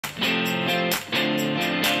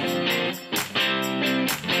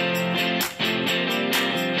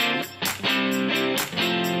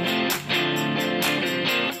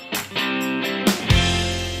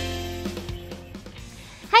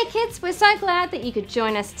We're so glad that you could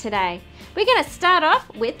join us today. We're going to start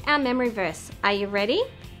off with our memory verse. Are you ready?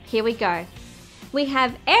 Here we go. We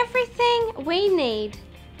have everything we need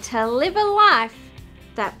to live a life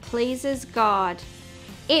that pleases God.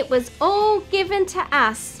 It was all given to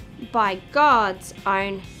us by God's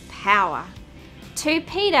own power. 2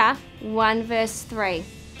 Peter 1 verse 3.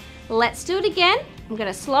 Let's do it again. I'm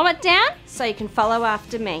going to slow it down so you can follow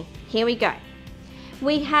after me. Here we go.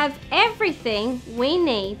 We have everything we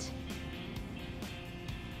need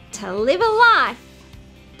to live a life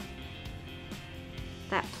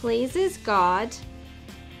that pleases God.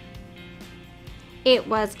 It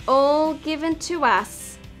was all given to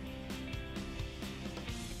us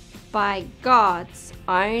by God's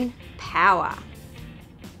own power.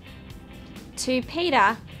 2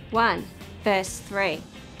 Peter 1 verse 3.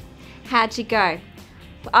 How'd you go?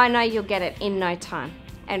 I know you'll get it in no time.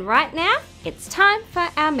 And right now, it's time for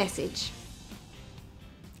our message.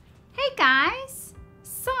 Hey guys,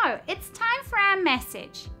 so it's time for our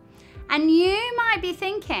message. And you might be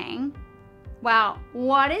thinking, well,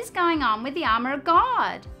 what is going on with the armor of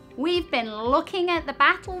God? We've been looking at the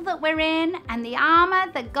battle that we're in and the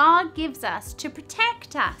armor that God gives us to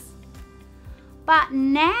protect us. But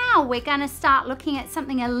now we're going to start looking at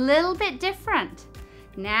something a little bit different.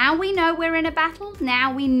 Now we know we're in a battle.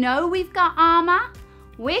 Now we know we've got armor.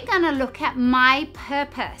 We're going to look at my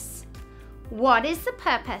purpose. What is the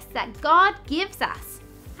purpose that God gives us?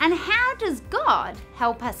 And how does God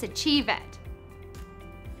help us achieve it?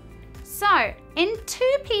 So, in 2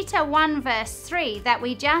 Peter 1 verse 3 that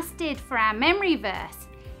we just did for our memory verse,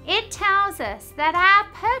 it tells us that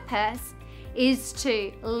our purpose is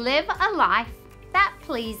to live a life that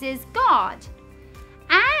pleases God.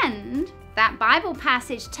 And that Bible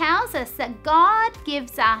passage tells us that God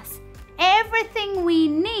gives us everything we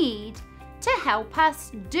need to help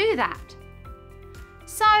us do that.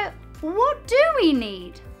 So, what do we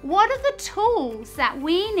need? What are the tools that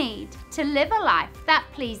we need to live a life that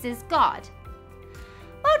pleases God?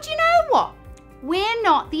 Well, do you know what? We're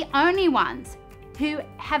not the only ones who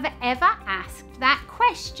have ever asked that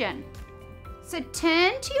question. So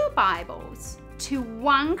turn to your Bibles to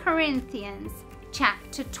 1 Corinthians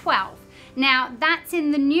chapter 12. Now, that's in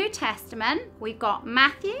the New Testament. We've got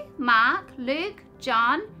Matthew, Mark, Luke,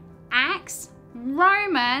 John, Acts,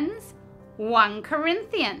 Romans, 1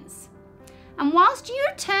 Corinthians. And whilst you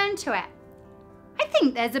turn to it, I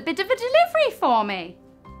think there's a bit of a delivery for me.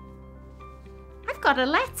 I've got a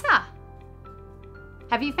letter.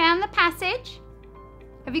 Have you found the passage?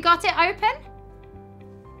 Have you got it open?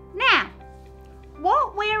 Now,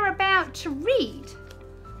 what we're about to read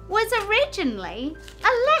was originally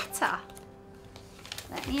a letter.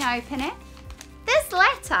 Let me open it. This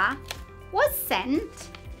letter was sent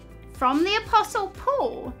from the Apostle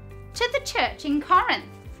Paul to the church in Corinth.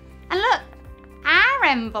 And look, our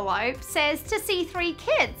envelope says to C3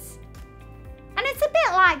 Kids. And it's a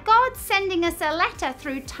bit like God sending us a letter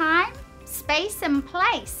through time, space and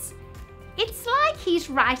place. It's like He's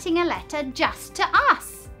writing a letter just to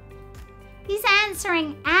us. He's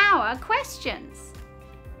answering our questions.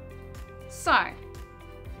 So,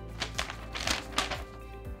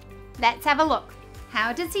 let's have a look.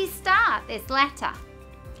 How does he start this letter?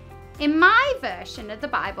 In my version of the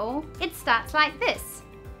Bible, it starts like this.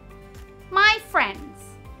 My friends.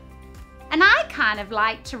 And I kind of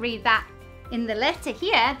like to read that in the letter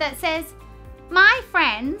here that says, my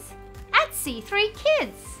friends at C3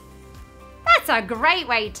 Kids. That's a great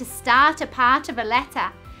way to start a part of a letter.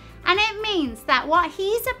 And it means that what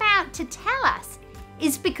he's about to tell us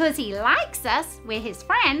is because he likes us, we're his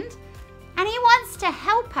friend, and he wants to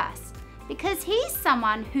help us because he's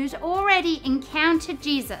someone who's already encountered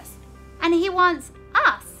Jesus and he wants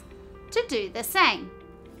us to do the same.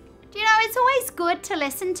 Do you know, it's always good to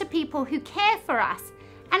listen to people who care for us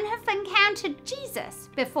and have encountered Jesus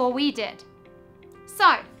before we did.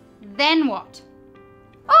 So, then what?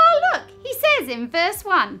 Oh, look, he says in verse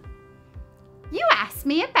 1, you asked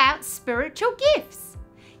me about spiritual gifts.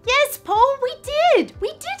 Yes, Paul, we did.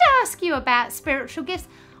 We did ask you about spiritual gifts.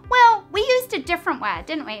 Well, we used a different word,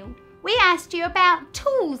 didn't we? We asked you about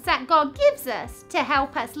tools that God gives us to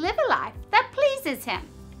help us live a life that pleases Him.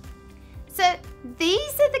 So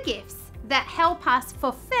these are the gifts that help us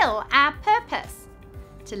fulfill our purpose,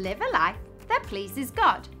 to live a life that pleases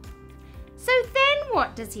God. So then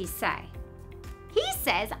what does he say? He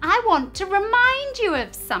says, I want to remind you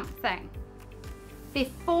of something.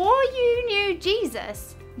 Before you knew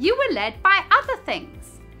Jesus, you were led by other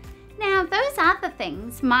things. Now, those other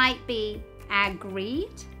things might be our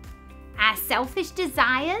greed, our selfish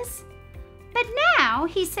desires. But now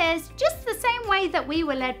he says, just the same way that we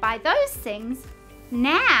were led by those things,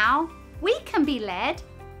 now can be led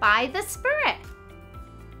by the Spirit.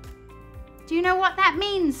 Do you know what that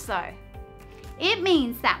means though? It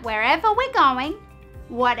means that wherever we're going,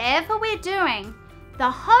 whatever we're doing,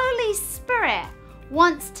 the Holy Spirit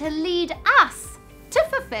wants to lead us to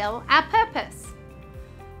fulfill our purpose.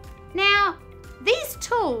 Now, these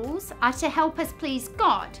tools are to help us please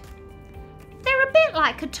God. They're a bit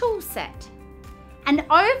like a tool set. And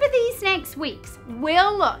over these next weeks,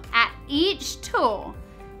 we'll look at each tool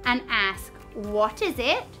and ask, what is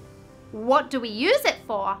it? What do we use it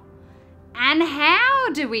for? And how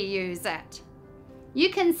do we use it? You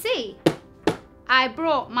can see I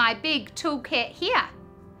brought my big toolkit here.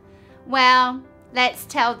 Well, let's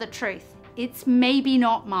tell the truth. It's maybe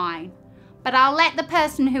not mine, but I'll let the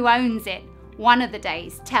person who owns it one of the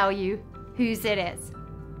days tell you whose it is.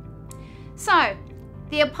 So,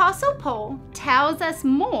 the Apostle Paul tells us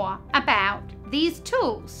more about these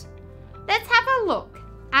tools. Let's have a look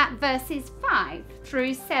at verses 5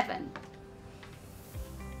 through 7.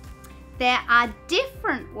 There are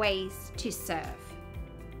different ways to serve,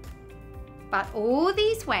 but all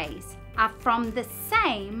these ways are from the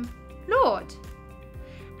same Lord.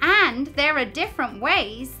 And there are different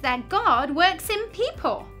ways that God works in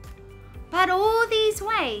people, but all these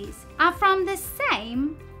ways are from the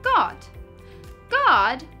same God.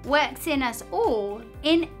 God works in us all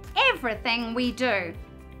in everything we do.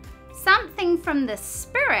 Something from the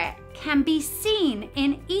Spirit can be seen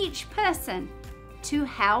in each person to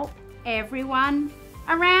help everyone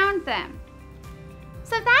around them.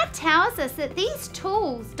 So that tells us that these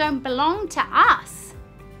tools don't belong to us.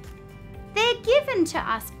 They're given to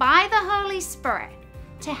us by the Holy Spirit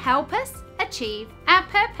to help us achieve our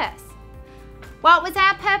purpose. What was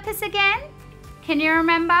our purpose again? Can you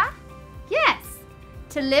remember? Yes,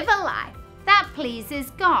 to live a life that pleases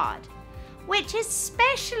God, which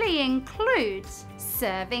especially includes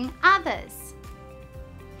serving others.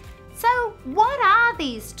 So what are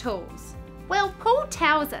these tools? Well, Paul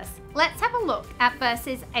tells us. Let's have a look at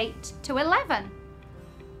verses 8 to 11.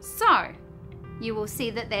 So, you will see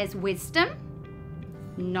that there's wisdom,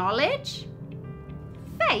 knowledge,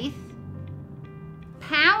 faith,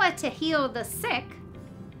 power to heal the sick,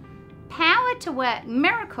 power to work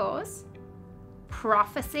miracles,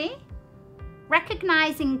 prophecy,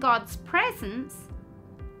 recognizing God's presence,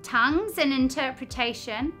 tongues and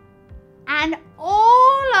interpretation, and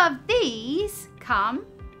all of these come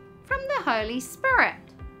from the Holy Spirit.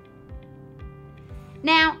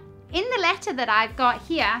 Now, in the letter that I've got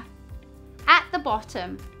here, at the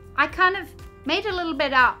bottom, I kind of made a little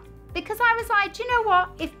bit up because I was like, do you know what?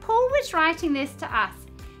 If Paul was writing this to us,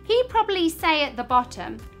 he'd probably say at the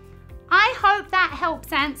bottom, I hope that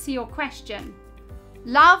helps answer your question.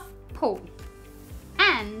 Love, Paul,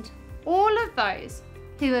 and all of those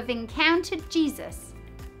who have encountered Jesus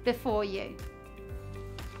before you.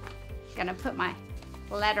 I'm going to put my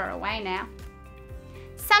letter away now.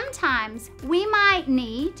 Sometimes we might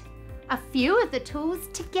need a few of the tools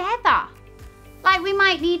together. Like we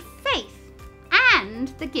might need faith and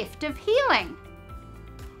the gift of healing.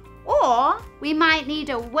 Or we might need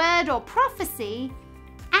a word or prophecy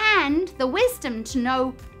and the wisdom to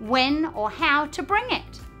know when or how to bring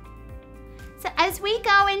it. So as we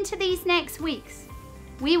go into these next weeks,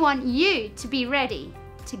 we want you to be ready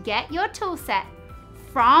to get your tool set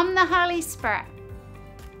from the Holy Spirit.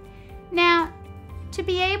 Now, to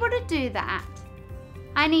be able to do that,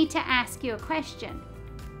 I need to ask you a question.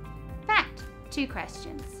 In fact, 2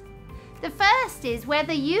 questions. The first is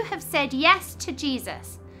whether you have said yes to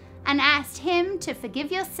Jesus and asked Him to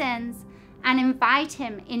forgive your sins and invite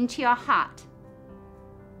Him into your heart.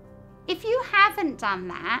 If you haven't done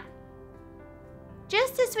that,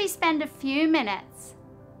 just as we spend a few minutes,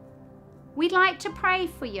 we'd like to pray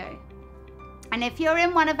for you. And if you're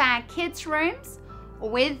in one of our kids' rooms, or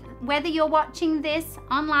whether you're watching this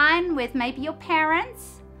online with maybe your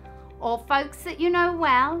parents or folks that you know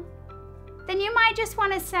well, then you might just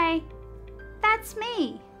want to say, that's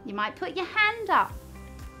me. You might put your hand up.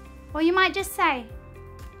 Or you might just say,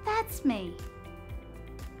 that's me.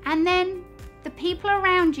 And then the people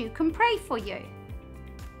around you can pray for you.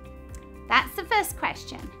 That's the first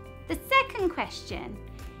question. The second question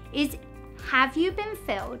is, have you been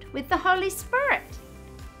filled with the Holy Spirit?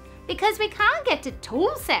 Because we can't get a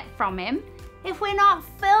tool set from Him if we're not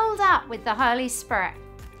filled up with the Holy Spirit.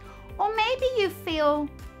 Or maybe you feel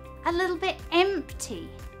a little bit empty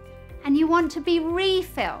and you want to be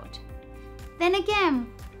refilled. Then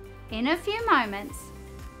again, in a few moments,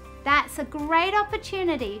 that's a great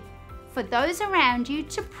opportunity for those around you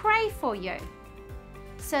to pray for you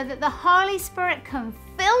so that the Holy Spirit can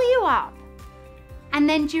fill you up. And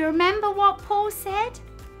then do you remember what Paul said?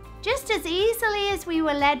 Just as as easily as we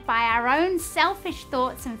were led by our own selfish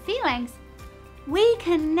thoughts and feelings, we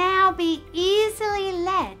can now be easily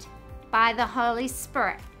led by the Holy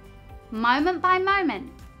Spirit, moment by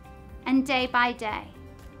moment and day by day.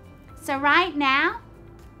 So right now,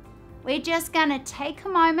 we're just going to take a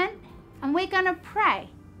moment and we're going to pray.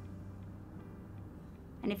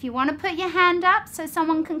 And if you want to put your hand up so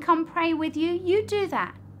someone can come pray with you, you do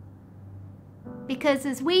that. Because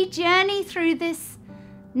as we journey through this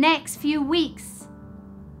next few weeks,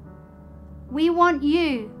 we want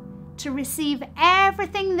you to receive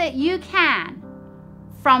everything that you can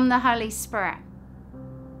from the Holy Spirit.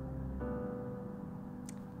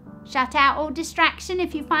 Shut out all distraction.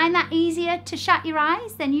 If you find that easier to shut your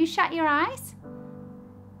eyes, then you shut your eyes.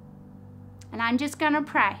 And I'm just going to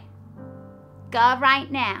pray. God, right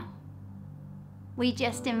now, we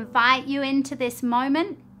just invite you into this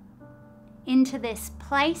moment, into this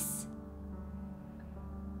place.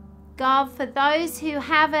 God, for those who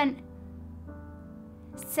haven't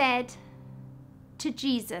said to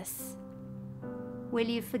Jesus, will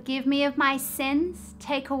you forgive me of my sins,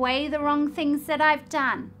 take away the wrong things that I've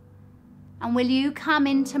done, and will you come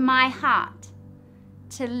into my heart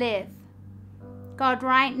to live? God,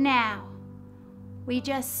 right now, we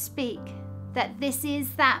just speak that this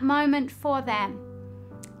is that moment for them,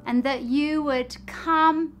 and that you would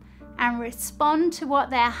come and respond to what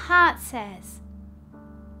their heart says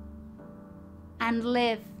and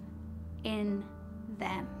live in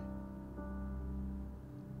them.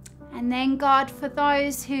 And then, God, for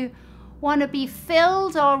those who want to be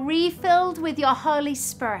filled or refilled with your Holy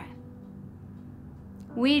Spirit,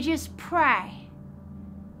 we just pray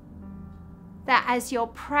that as your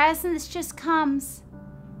presence just comes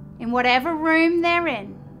in whatever room they're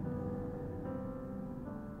in,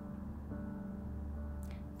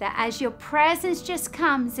 that as your presence just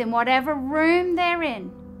comes in whatever room they're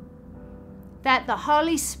in, that the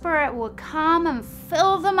Holy Spirit will come and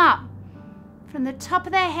fill them up from the top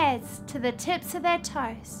of their heads to the tips of their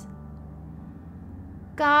toes.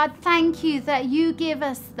 God, thank you that you give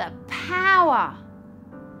us the power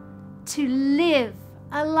to live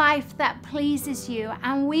a life that pleases you.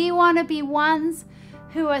 And we want to be ones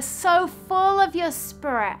who are so full of your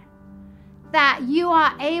Spirit that you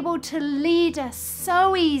are able to lead us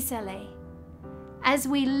so easily as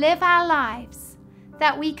we live our lives,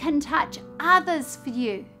 that we can touch others for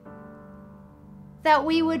you, that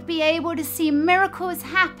we would be able to see miracles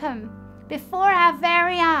happen before our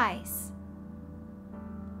very eyes.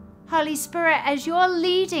 Holy Spirit, as your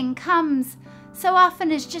leading comes so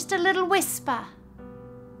often as just a little whisper,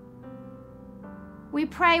 we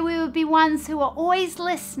pray we would be ones who are always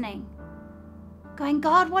listening, going,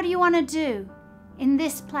 God, what do you want to do in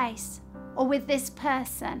this place or with this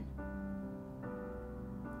person?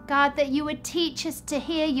 God, that you would teach us to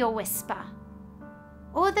hear your whisper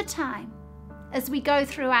all the time as we go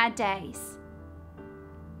through our days.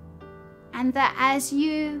 And that as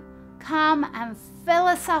you come and fill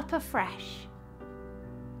us up afresh,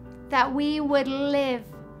 that we would live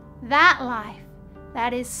that life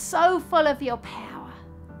that is so full of your power,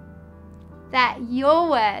 that your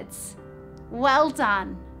words, well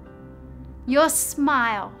done, your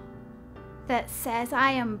smile that says,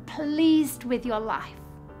 I am pleased with your life,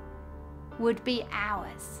 would be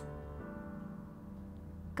ours.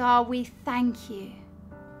 God, we thank you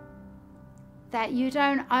that you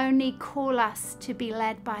don't only call us to be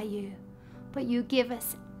led by you, but you give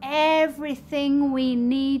us everything we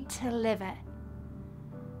need to live it.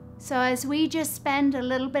 So as we just spend a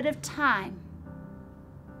little bit of time,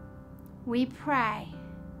 we pray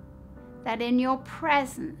that in your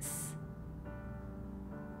presence,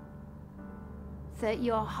 that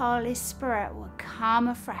your Holy Spirit will come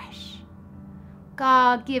afresh.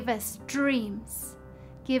 God, give us dreams.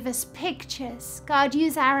 Give us pictures. God,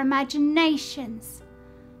 use our imaginations.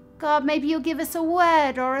 God, maybe you'll give us a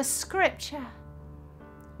word or a scripture.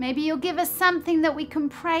 Maybe you'll give us something that we can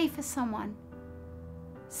pray for someone.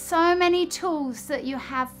 So many tools that you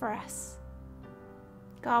have for us.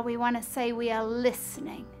 God, we want to say we are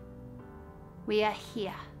listening. We are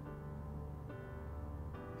here.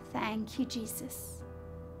 Thank you, Jesus.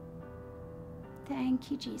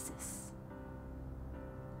 Thank you, Jesus.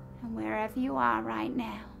 And wherever you are right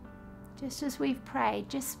now, just as we've prayed,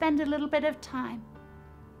 just spend a little bit of time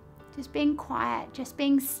just being quiet, just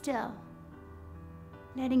being still,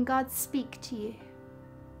 letting God speak to you.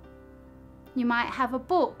 You might have a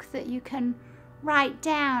book that you can write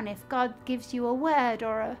down if God gives you a word,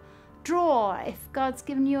 or a drawer if God's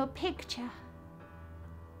given you a picture.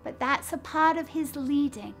 But that's a part of His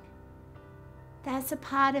leading. That's a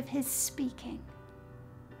part of His speaking.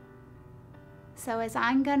 So as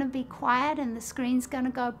I'm going to be quiet and the screen's going to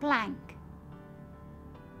go blank,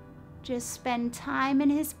 just spend time in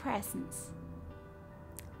His presence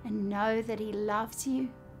and know that He loves you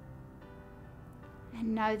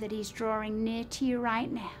and know that He's drawing near to you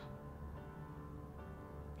right now.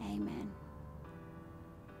 Amen.